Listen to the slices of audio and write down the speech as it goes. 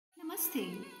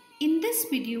Namaste. In this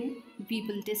video, we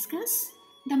will discuss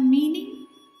the meaning,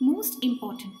 most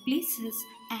important places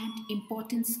and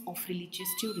importance of religious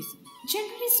tourism.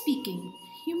 Generally speaking,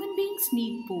 human beings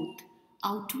need both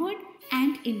outward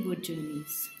and inward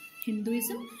journeys.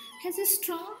 Hinduism has a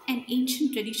strong and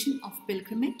ancient tradition of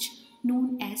pilgrimage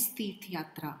known as Teerth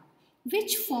Yatra,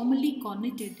 which formally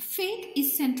connoted faith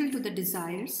is central to the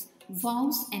desires,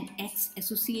 vows and acts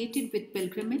associated with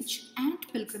pilgrimage, and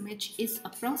pilgrimage is a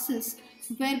process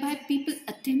whereby people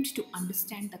attempt to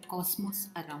understand the cosmos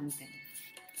around them.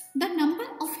 The number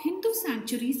of Hindu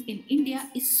sanctuaries in India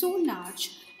is so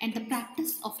large and the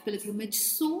practice of pilgrimage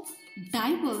so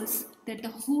diverse that the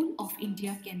whole of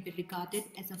India can be regarded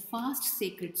as a vast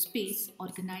sacred space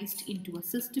organized into a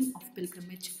system of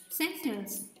pilgrimage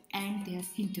centers and their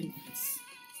hinterlands.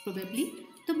 Probably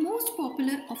the most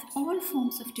popular of all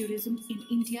forms of tourism in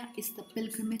India is the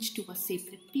pilgrimage to a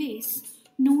sacred place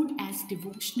known as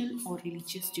devotional or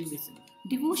religious tourism.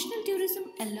 Devotional tourism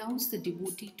allows the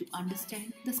devotee to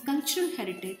understand the cultural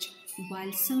heritage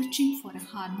while searching for a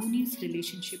harmonious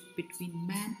relationship between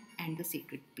man and the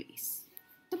sacred place.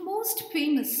 The most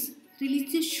famous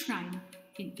religious shrine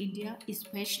in India is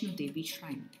Vaishno Devi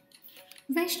Shrine.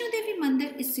 Vaishno Devi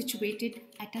Mandir is situated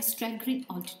at a staggering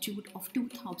altitude of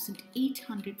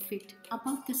 2,800 feet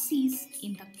above the seas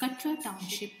in the Katra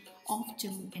township of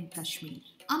Jammu and Kashmir.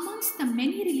 Amongst the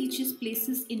many religious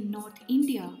places in North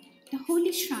India, the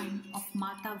holy shrine of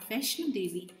Mata Vaishno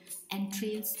Devi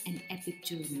entrails an epic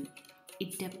journey.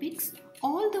 It depicts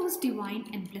all those divine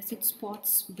and blessed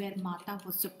spots where Mata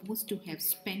was supposed to have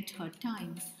spent her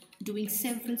time doing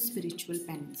several spiritual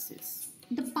penances.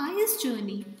 The pious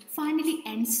journey finally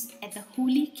ends at the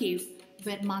holy cave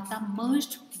where Mata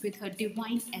merged with her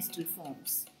divine astral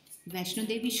forms. Vaishno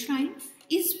Devi Shrine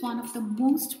is one of the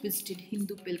most visited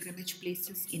Hindu pilgrimage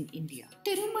places in India.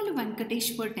 Tirumal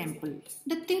Venkateshwar Temple.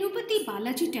 The Tirupati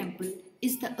Balaji Temple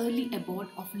is the early abode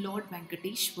of Lord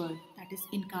Venkateshwar, that is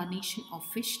incarnation of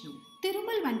Vishnu.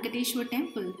 Tirumal Venkateshwar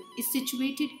Temple is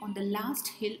situated on the last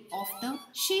hill of the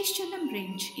Sheshachalam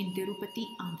range in Tirupati,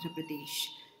 Andhra Pradesh.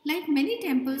 Like many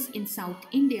temples in South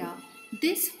India,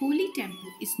 this holy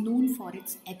temple is known for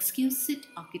its exquisite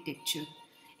architecture.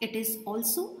 It is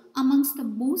also amongst the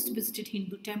most visited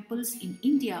Hindu temples in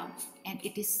India, and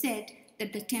it is said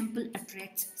that the temple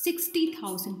attracts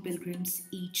 60,000 pilgrims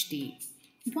each day.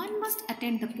 One must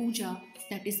attend the puja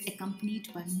that is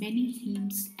accompanied by many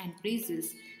hymns and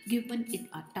praises, giving it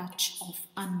a touch of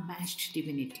unmatched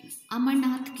divinity.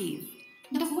 Amarnath Cave.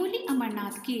 The holy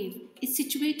Amarnath Cave is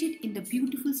situated in the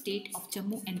beautiful state of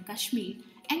Jammu and Kashmir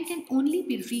and can only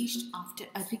be reached after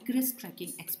a rigorous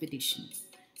trekking expedition.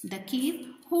 The cave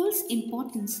holds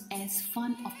importance as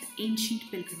one of the ancient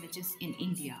pilgrimages in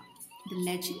India. The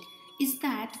legend is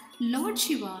that Lord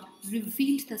Shiva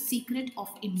revealed the secret of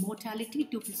immortality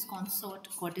to his consort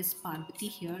goddess Parvati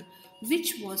here,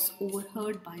 which was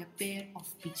overheard by a pair of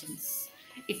pigeons.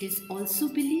 It is also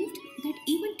believed that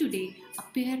even today a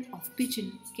pair of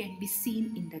pigeons can be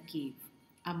seen in the cave.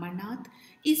 Amarnath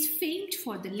is famed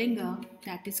for the linga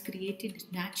that is created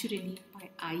naturally by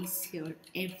ice here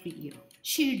every year.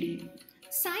 Shirdi.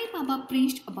 Sai Baba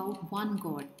preached about one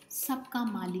God,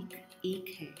 Sabka Malik Ek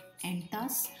Hai, and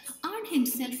thus earned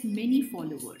himself many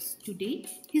followers. Today,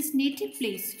 his native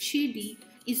place, Shirdi,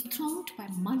 is thronged by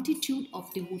multitude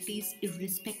of devotees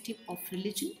irrespective of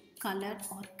religion, color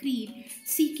or creed,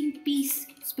 seeking peace,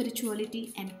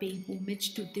 spirituality and paying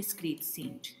homage to this great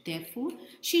saint. Therefore,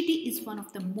 Shirdi is one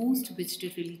of the most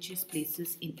visited religious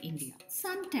places in India.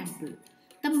 Sun Temple.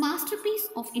 The masterpiece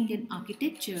of Indian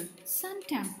architecture, Sun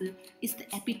Temple is the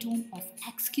epitome of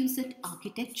exquisite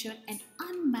architecture and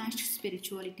unmatched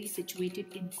spirituality situated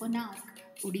in Konark,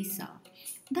 Odisha.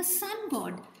 The sun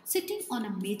god sitting on a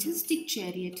majestic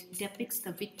chariot depicts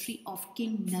the victory of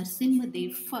King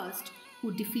Narsimhadev I,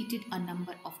 who defeated a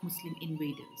number of Muslim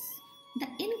invaders. The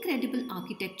incredible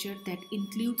architecture that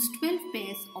includes 12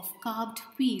 pairs of carved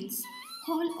wheels,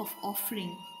 hall of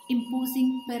offering,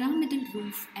 imposing pyramidal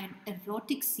roof and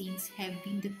erotic scenes have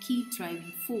been the key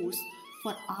driving force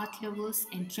for art lovers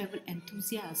and travel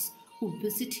enthusiasts who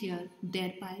visit here,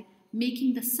 thereby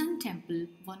making the Sun Temple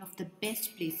one of the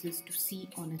best places to see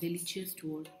on a religious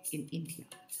tour in India.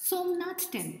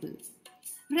 Somnath Temple.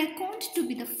 Reckoned to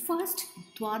be the first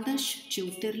Dwadash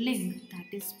Jyotirling, that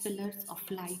is pillars of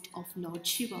light of Lord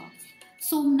Shiva,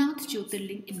 Somnath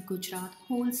Jyotirling in Gujarat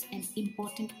holds an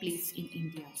important place in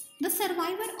India. The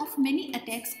survivor of many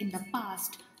attacks in the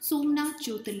past, Somnath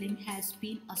Jyotirling has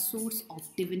been a source of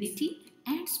divinity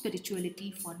and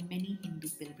spirituality for many Hindu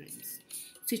pilgrims.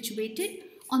 Situated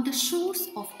On the shores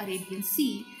of Arabian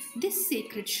Sea, this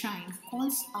sacred shrine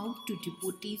calls out to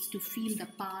devotees to feel the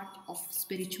power of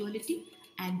spirituality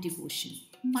and devotion.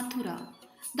 Mathura,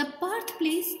 the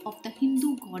birthplace of the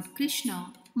Hindu god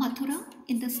Krishna, Mathura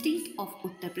in the state of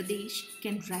Uttar Pradesh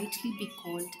can rightly be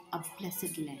called a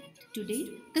blessed land. Today,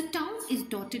 the town is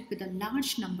dotted with a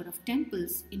large number of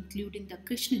temples, including the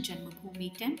Krishna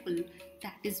Janmabhoomi temple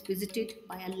that is visited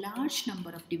by a large number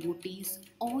of devotees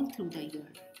all through the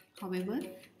year. However,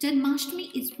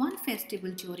 Janmashtami is one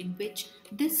festival during which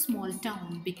this small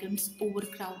town becomes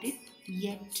overcrowded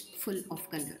yet full of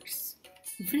colors.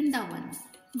 Vrindavan.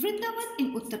 Vrindavan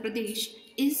in Uttar Pradesh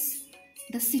is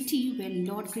the city where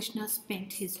Lord Krishna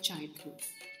spent his childhood.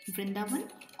 Vrindavan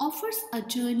offers a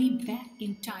journey back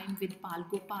in time with Bal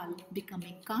Gopal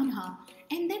becoming Kanha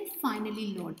and then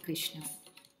finally Lord Krishna.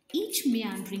 Each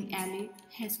meandering alley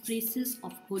has traces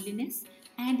of holiness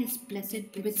and is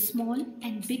blessed with small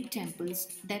and big temples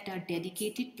that are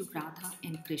dedicated to Radha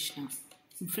and Krishna.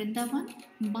 Vrindavan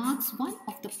marks one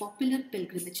of the popular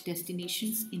pilgrimage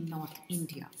destinations in North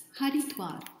India.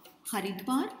 Haridwar.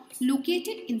 Haridwar,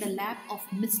 located in the lap of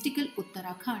mystical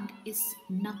Uttarakhand, is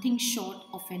nothing short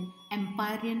of an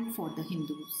empyrean for the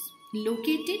Hindus.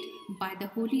 Located by the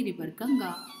holy river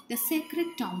Ganga, the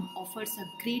sacred town offers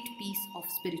a great piece of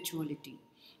spirituality.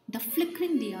 The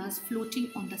flickering diyas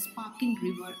floating on the sparkling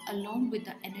river along with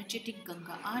the energetic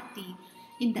Ganga Aarti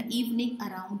in the evening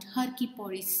around Har Ki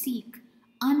Pauri seek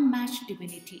unmatched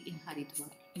divinity in Haridwar.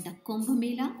 The Kumbh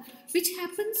Mela, which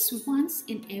happens once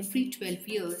in every 12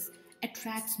 years,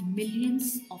 attracts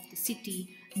millions of the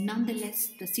city.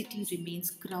 Nonetheless, the city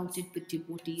remains crowded with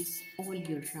devotees all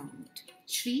year round.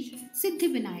 Sri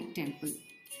Siddhivinayak Temple.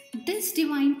 This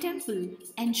divine temple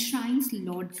enshrines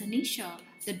Lord Ganesha,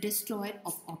 the destroyer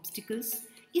of obstacles,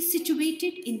 is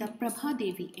situated in the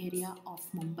Prabhadevi area of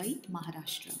Mumbai,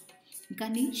 Maharashtra.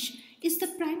 Ganesh is the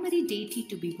primary deity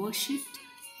to be worshipped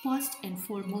first and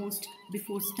foremost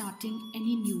before starting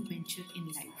any new venture in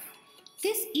life.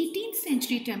 This 18th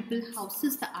century temple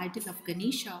houses the idol of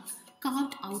Ganesha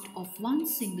carved out of one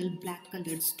single black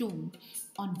colored stone.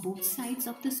 On both sides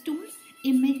of the stone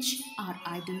image are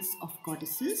idols of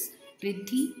goddesses,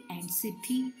 Riddhi and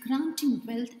Siddhi, granting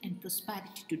wealth and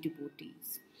prosperity to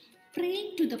devotees.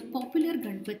 Praying to the popular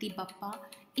Ganpati Bappa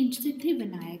in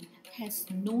Siddhivinayak has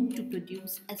known to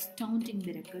produce astounding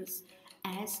miracles,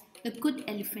 as the good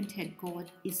elephant head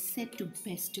god is said to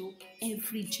bestow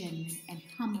every genuine and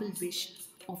humble wish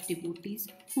of devotees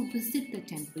who visit the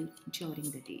temple during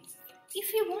the day.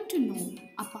 If you want to know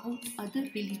about other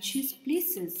religious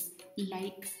places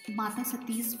like Mata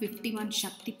Sati's 51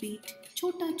 Shakti Peeth,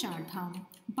 Chota Char Dham,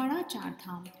 Bada Char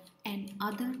Dham, and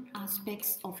other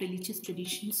aspects of religious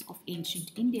traditions of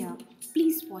ancient India,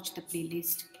 please watch the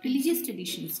playlist Religious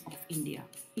Traditions of India.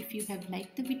 If you have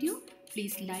liked the video,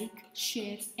 please like,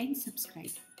 share and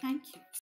subscribe. Thank you.